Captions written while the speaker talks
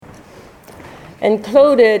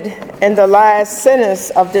Included in the last sentence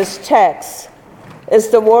of this text is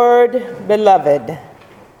the word beloved.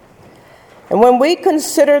 And when we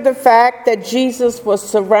consider the fact that Jesus was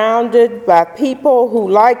surrounded by people who,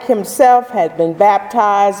 like himself, had been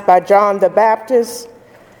baptized by John the Baptist,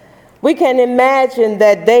 we can imagine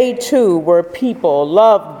that they too were people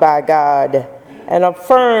loved by God and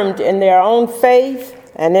affirmed in their own faith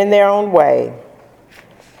and in their own way.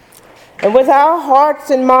 And with our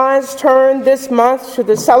hearts and minds turned this month to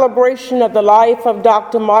the celebration of the life of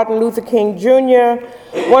Dr. Martin Luther King Jr.,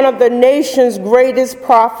 one of the nation's greatest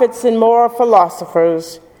prophets and moral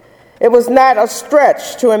philosophers, it was not a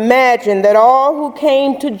stretch to imagine that all who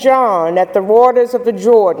came to John at the waters of the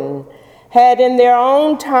Jordan had in their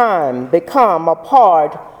own time become a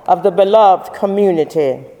part of the beloved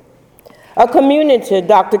community. A community,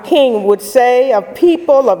 Dr. King would say, of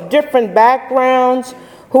people of different backgrounds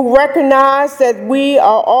who recognize that we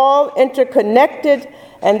are all interconnected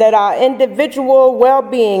and that our individual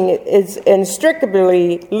well-being is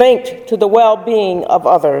inextricably linked to the well-being of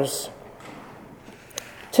others.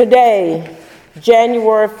 Today,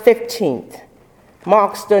 January 15th,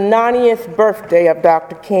 marks the 90th birthday of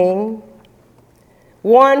Dr. King,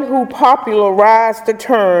 one who popularized the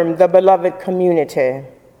term the beloved community.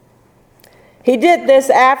 He did this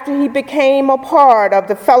after he became a part of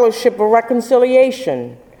the Fellowship of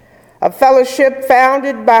Reconciliation, a fellowship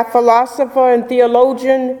founded by philosopher and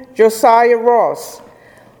theologian Josiah Ross,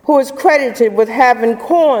 who is credited with having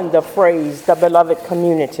coined the phrase, the beloved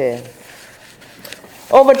community.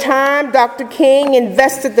 Over time, Dr. King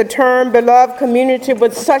invested the term beloved community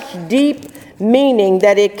with such deep meaning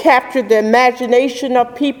that it captured the imagination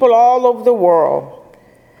of people all over the world.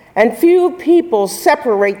 And few people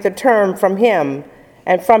separate the term from him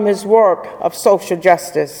and from his work of social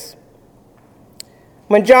justice.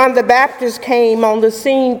 When John the Baptist came on the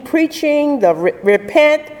scene preaching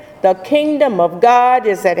repent, the kingdom of God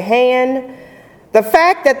is at hand, the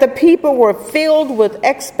fact that the people were filled with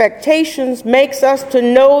expectations makes us to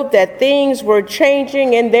know that things were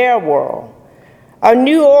changing in their world. A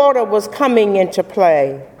new order was coming into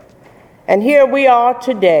play. And here we are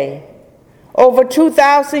today, over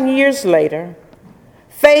 2,000 years later,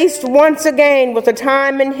 faced once again with a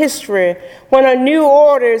time in history when a new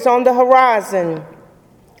order is on the horizon.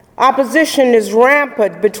 Opposition is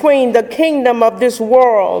rampant between the kingdom of this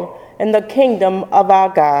world and the kingdom of our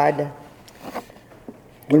God.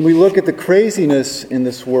 When we look at the craziness in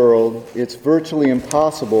this world, it's virtually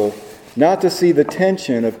impossible not to see the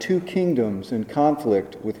tension of two kingdoms in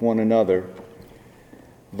conflict with one another.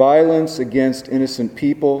 Violence against innocent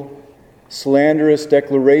people, slanderous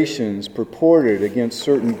declarations purported against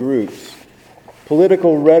certain groups,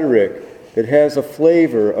 political rhetoric that has a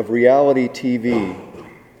flavor of reality TV,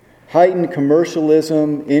 heightened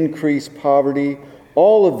commercialism, increased poverty,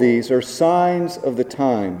 all of these are signs of the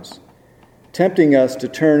times, tempting us to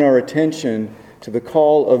turn our attention to the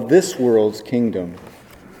call of this world's kingdom.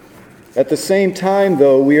 At the same time,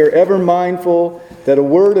 though, we are ever mindful that a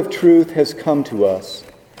word of truth has come to us.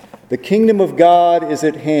 The kingdom of God is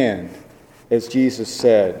at hand, as Jesus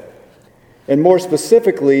said. And more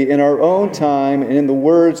specifically, in our own time and in the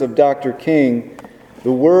words of Dr. King,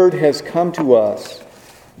 the word has come to us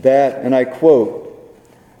that, and I quote,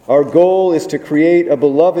 "Our goal is to create a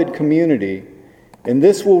beloved community, and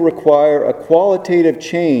this will require a qualitative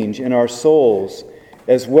change in our souls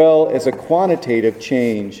as well as a quantitative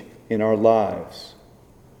change in our lives."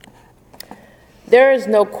 There is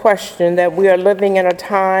no question that we are living in a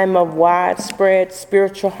time of widespread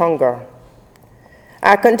spiritual hunger.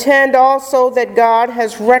 I contend also that God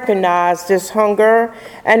has recognized this hunger,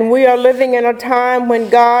 and we are living in a time when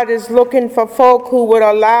God is looking for folk who would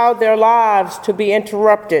allow their lives to be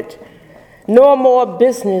interrupted. No more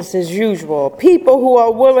business as usual. People who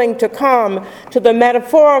are willing to come to the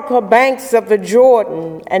metaphorical banks of the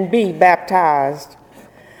Jordan and be baptized.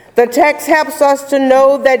 The text helps us to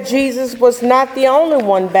know that Jesus was not the only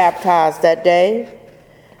one baptized that day.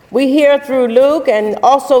 We hear through Luke and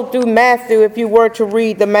also through Matthew, if you were to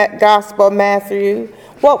read the Gospel of Matthew,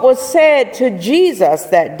 what was said to Jesus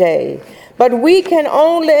that day. But we can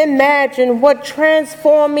only imagine what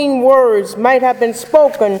transforming words might have been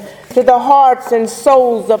spoken to the hearts and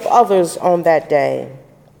souls of others on that day.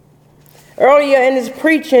 Earlier in his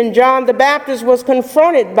preaching, John the Baptist was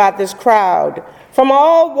confronted by this crowd from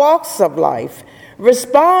all walks of life,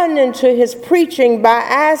 responding to his preaching by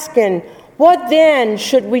asking, "What then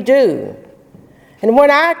should we do?" And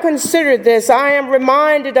when I consider this, I am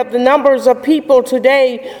reminded of the numbers of people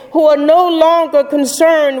today who are no longer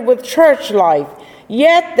concerned with church life,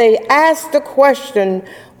 yet they ask the question,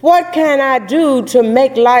 What can I do to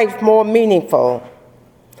make life more meaningful?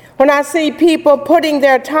 When I see people putting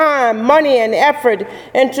their time, money, and effort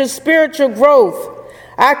into spiritual growth,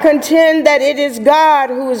 I contend that it is God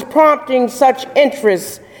who is prompting such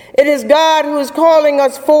interest. It is God who is calling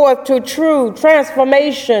us forth to true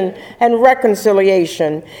transformation and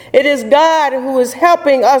reconciliation. It is God who is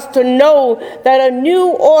helping us to know that a new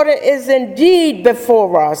order is indeed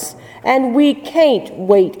before us, and we can't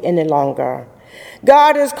wait any longer.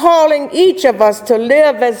 God is calling each of us to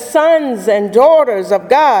live as sons and daughters of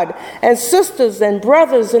God and sisters and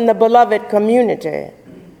brothers in the beloved community.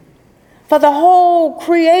 For the whole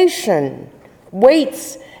creation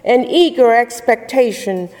waits in eager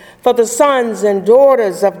expectation for the sons and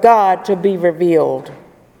daughters of God to be revealed.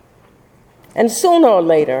 And sooner or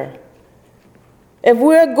later, if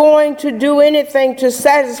we're going to do anything to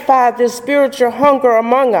satisfy this spiritual hunger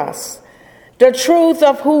among us, the truth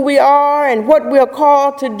of who we are and what we are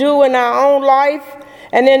called to do in our own life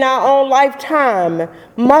and in our own lifetime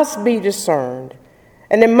must be discerned,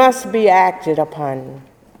 and it must be acted upon.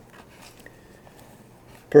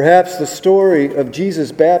 Perhaps the story of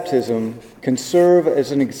Jesus' baptism can serve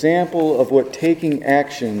as an example of what taking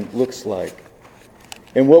action looks like,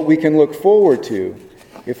 and what we can look forward to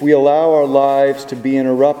if we allow our lives to be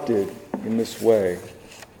interrupted in this way.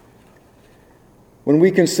 When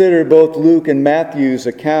we consider both Luke and Matthew's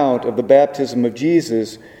account of the baptism of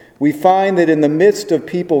Jesus, we find that in the midst of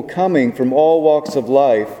people coming from all walks of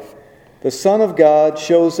life, the Son of God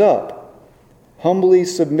shows up, humbly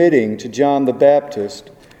submitting to John the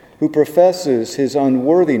Baptist, who professes his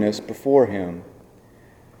unworthiness before him.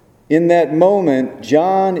 In that moment,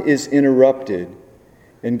 John is interrupted,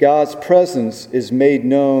 and God's presence is made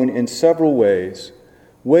known in several ways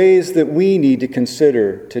that we need to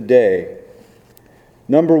consider today.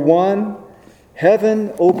 Number 1,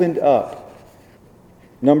 heaven opened up.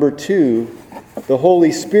 Number 2, the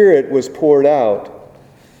Holy Spirit was poured out.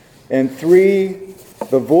 And 3,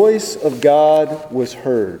 the voice of God was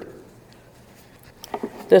heard.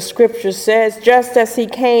 The scripture says, just as he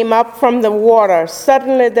came up from the water,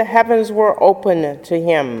 suddenly the heavens were opened to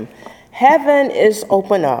him. Heaven is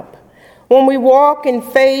open up. When we walk in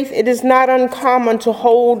faith, it is not uncommon to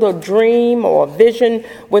hold a dream or a vision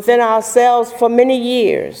within ourselves for many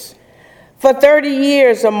years. For 30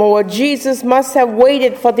 years or more, Jesus must have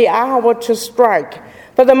waited for the hour to strike,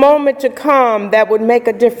 for the moment to come that would make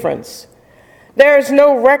a difference. There is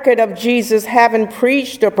no record of Jesus having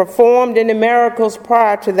preached or performed any miracles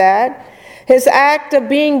prior to that. His act of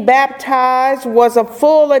being baptized was a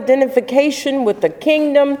full identification with the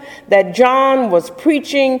kingdom that John was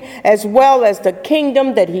preaching, as well as the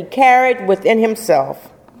kingdom that he carried within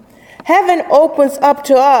himself. Heaven opens up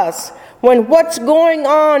to us when what's going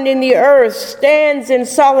on in the earth stands in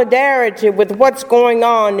solidarity with what's going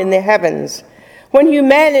on in the heavens. When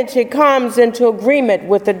humanity comes into agreement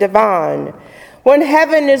with the divine. When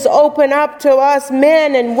heaven is open up to us,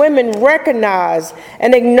 men and women recognize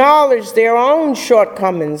and acknowledge their own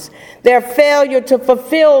shortcomings, their failure to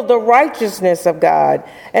fulfill the righteousness of God,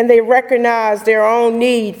 and they recognize their own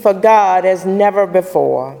need for God as never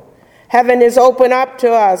before. Heaven is open up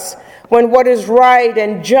to us when what is right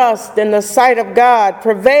and just in the sight of God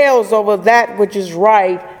prevails over that which is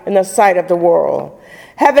right in the sight of the world.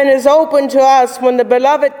 Heaven is open to us when the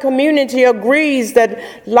beloved community agrees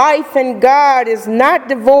that life in God is not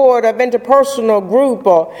devoid of interpersonal, group,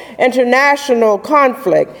 or international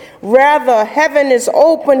conflict. Rather, heaven is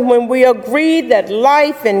open when we agree that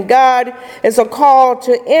life in God is a call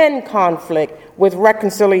to end conflict with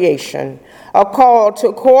reconciliation, a call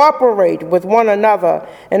to cooperate with one another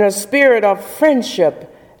in a spirit of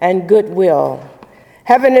friendship and goodwill.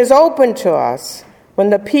 Heaven is open to us when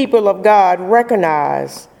the people of God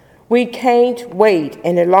recognize we can't wait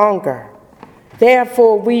any longer.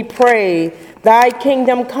 Therefore, we pray, thy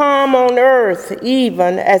kingdom come on earth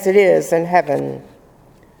even as it is in heaven.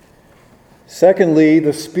 Secondly,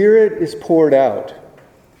 the Spirit is poured out.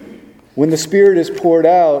 When the Spirit is poured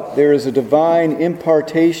out, there is a divine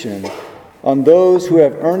impartation on those who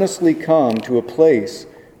have earnestly come to a place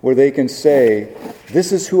where they can say,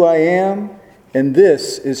 this is who I am, and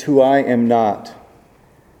this is who I am not.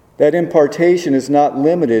 That impartation is not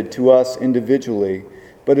limited to us individually,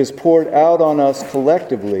 but is poured out on us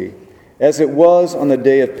collectively, as it was on the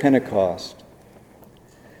day of Pentecost.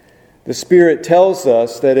 The Spirit tells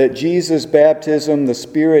us that at Jesus' baptism, the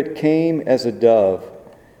Spirit came as a dove,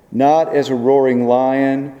 not as a roaring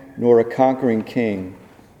lion nor a conquering king.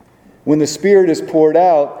 When the Spirit is poured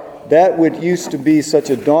out, that which used to be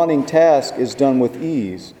such a daunting task is done with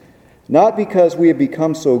ease, not because we have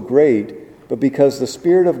become so great, but because the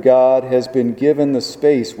Spirit of God has been given the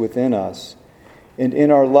space within us and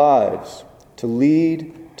in our lives to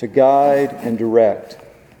lead, to guide, and direct.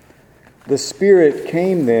 The Spirit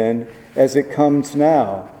came then, as it comes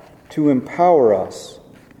now, to empower us.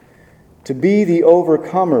 To be the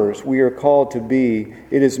overcomers we are called to be,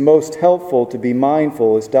 it is most helpful to be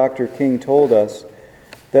mindful, as Dr. King told us,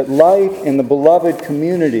 that life in the beloved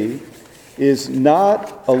community is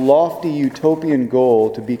not a lofty utopian goal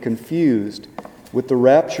to be confused with the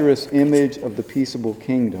rapturous image of the peaceable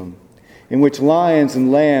kingdom, in which lions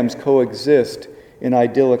and lambs coexist in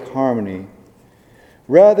idyllic harmony.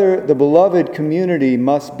 Rather, the beloved community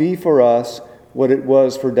must be for us what it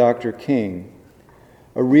was for Dr. King,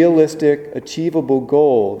 a realistic, achievable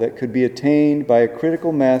goal that could be attained by a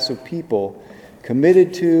critical mass of people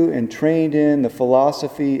committed to and trained in the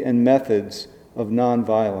philosophy and methods of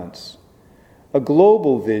nonviolence. A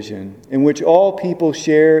global vision in which all people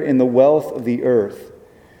share in the wealth of the earth,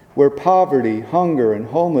 where poverty, hunger, and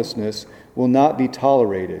homelessness will not be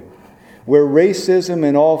tolerated, where racism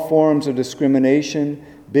and all forms of discrimination,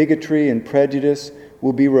 bigotry, and prejudice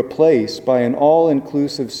will be replaced by an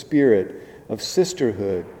all-inclusive spirit of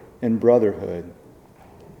sisterhood and brotherhood.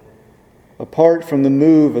 Apart from the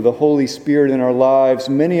move of the Holy Spirit in our lives,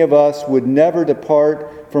 many of us would never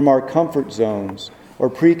depart from our comfort zones or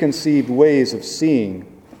preconceived ways of seeing,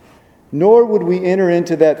 nor would we enter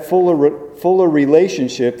into that fuller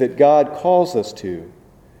relationship that God calls us to.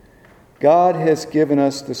 God has given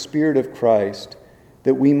us the Spirit of Christ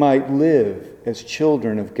that we might live as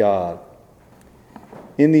children of God.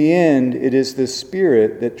 In the end, it is the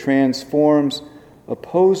Spirit that transforms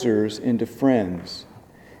opposers into friends.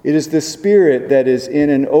 It is the Spirit that is in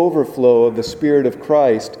an overflow of the Spirit of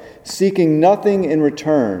Christ, seeking nothing in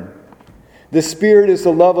return. The Spirit is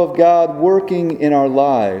the love of God working in our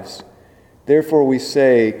lives. Therefore we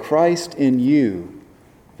say, Christ in you,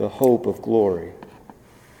 the hope of glory.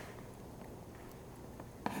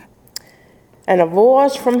 And a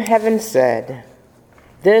voice from heaven said,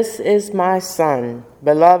 "This is my Son,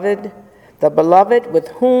 beloved, the beloved with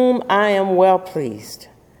whom I am well pleased."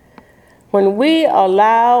 When we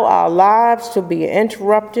allow our lives to be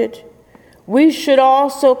interrupted, we should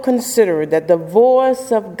also consider that the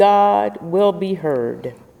voice of God will be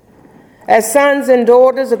heard. As sons and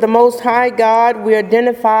daughters of the Most High God, we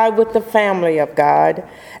identify with the family of God,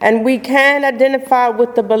 and we can identify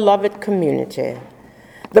with the beloved community.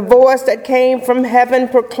 The voice that came from heaven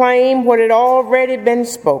proclaimed what had already been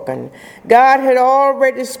spoken. God had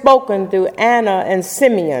already spoken through Anna and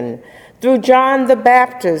Simeon, through John the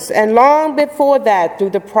Baptist, and long before that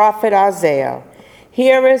through the prophet Isaiah.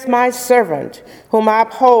 "Here is my servant, whom I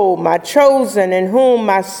uphold, my chosen, in whom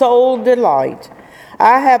my soul delight.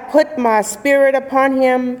 I have put my spirit upon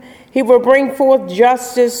him. He will bring forth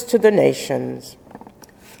justice to the nations."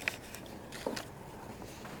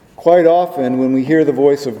 Quite often, when we hear the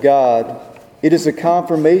voice of God, it is a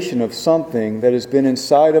confirmation of something that has been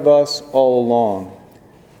inside of us all along.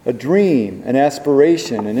 A dream, an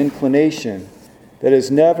aspiration, an inclination that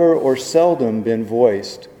has never or seldom been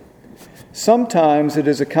voiced. Sometimes it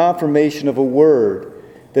is a confirmation of a word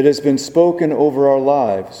that has been spoken over our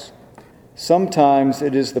lives. Sometimes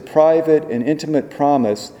it is the private and intimate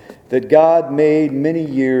promise that God made many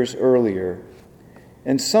years earlier.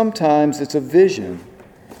 And sometimes it's a vision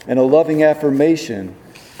and a loving affirmation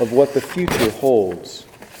of what the future holds.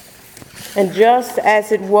 And just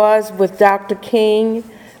as it was with Dr. King,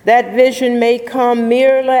 that vision may come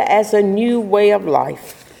merely as a new way of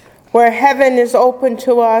life, where heaven is open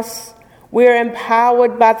to us, we're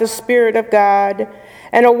empowered by the Spirit of God,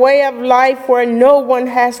 and a way of life where no one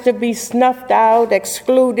has to be snuffed out,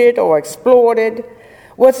 excluded, or exploited,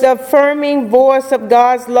 with the affirming voice of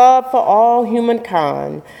God's love for all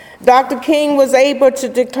humankind. Dr. King was able to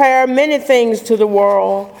declare many things to the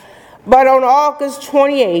world, but on August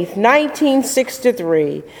 28,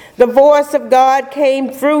 1963, the voice of God came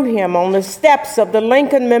through him on the steps of the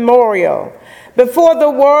Lincoln Memorial. Before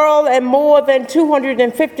the world and more than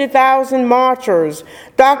 250,000 marchers,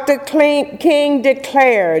 Dr. King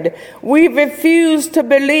declared, "We refuse to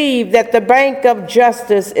believe that the Bank of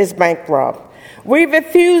Justice is bankrupt. We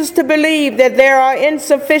refuse to believe that there are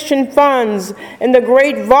insufficient funds in the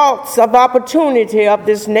great vaults of opportunity of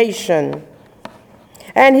this nation."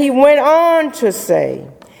 And he went on to say,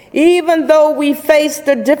 "Even though we face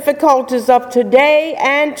the difficulties of today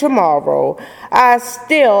and tomorrow, I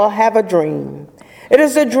still have a dream. It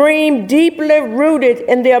is a dream deeply rooted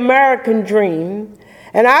in the American dream,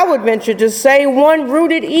 and I would venture to say one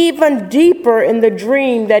rooted even deeper in the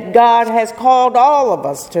dream that God has called all of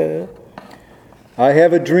us to." I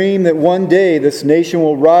have a dream that one day this nation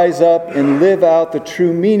will rise up and live out the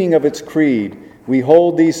true meaning of its creed. We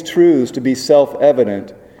hold these truths to be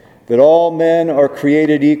self-evident, that all men are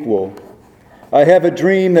created equal. I have a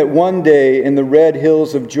dream that one day in the red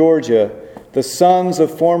hills of Georgia, the sons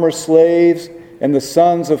of former slaves and the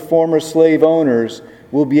sons of former slave owners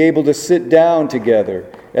will be able to sit down together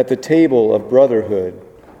at the table of brotherhood.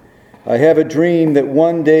 I have a dream that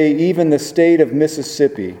one day even the state of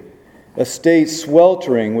Mississippi, a state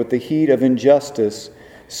sweltering with the heat of injustice,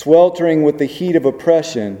 sweltering with the heat of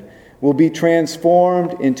oppression, will be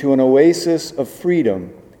transformed into an oasis of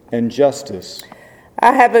freedom and justice.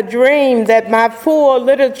 I have a dream that my 4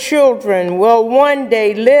 little children will one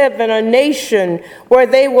day live in a nation where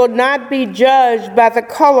they will not be judged by the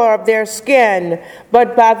color of their skin,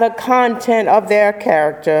 but by the content of their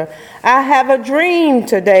character. I have a dream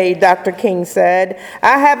today, Dr. King said.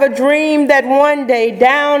 I have a dream that one day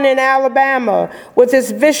down in Alabama, with his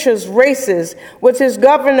vicious races, with his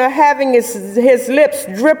governor having his lips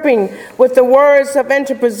dripping with the words of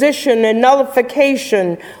interposition and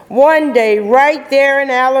nullification, one day right there in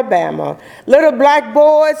Alabama, little black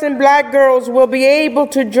boys and black girls will be able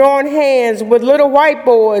to join hands with little white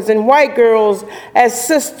boys and white girls as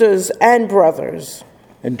sisters and brothers.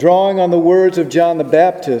 And drawing on the words of John the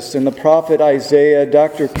Baptist and the prophet Isaiah,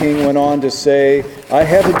 Dr. King went on to say, I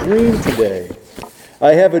have a dream today.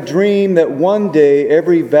 I have a dream that one day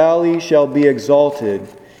every valley shall be exalted,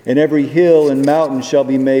 and every hill and mountain shall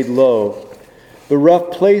be made low. The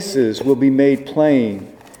rough places will be made plain,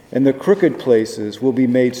 and the crooked places will be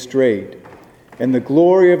made straight. And the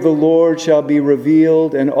glory of the Lord shall be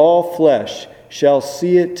revealed, and all flesh shall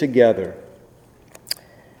see it together.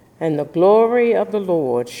 And the glory of the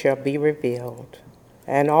Lord shall be revealed,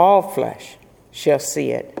 and all flesh shall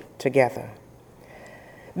see it together.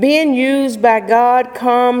 Being used by God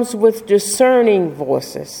comes with discerning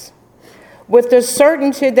voices, with the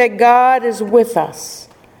certainty that God is with us,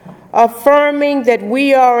 affirming that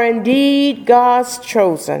we are indeed God's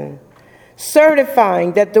chosen,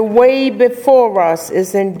 certifying that the way before us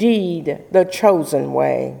is indeed the chosen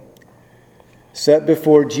way. Set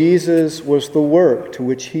before Jesus was the work to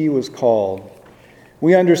which he was called.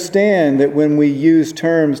 We understand that when we use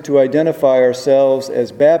terms to identify ourselves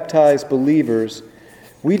as baptized believers,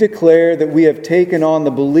 we declare that we have taken on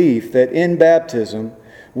the belief that in baptism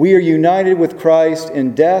we are united with Christ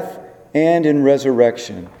in death and in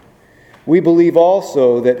resurrection. We believe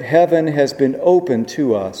also that heaven has been opened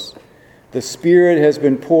to us, the Spirit has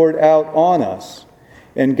been poured out on us,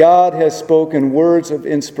 and God has spoken words of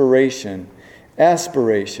inspiration,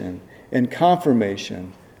 aspiration, and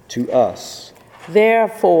confirmation to us.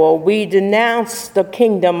 Therefore, we denounce the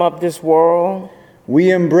kingdom of this world.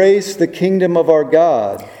 We embrace the kingdom of our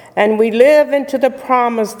God. And we live into the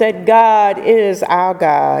promise that God is our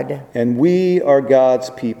God. And we are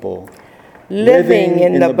God's people. Living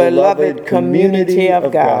in the beloved community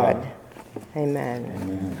of God. Amen.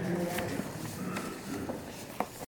 Amen.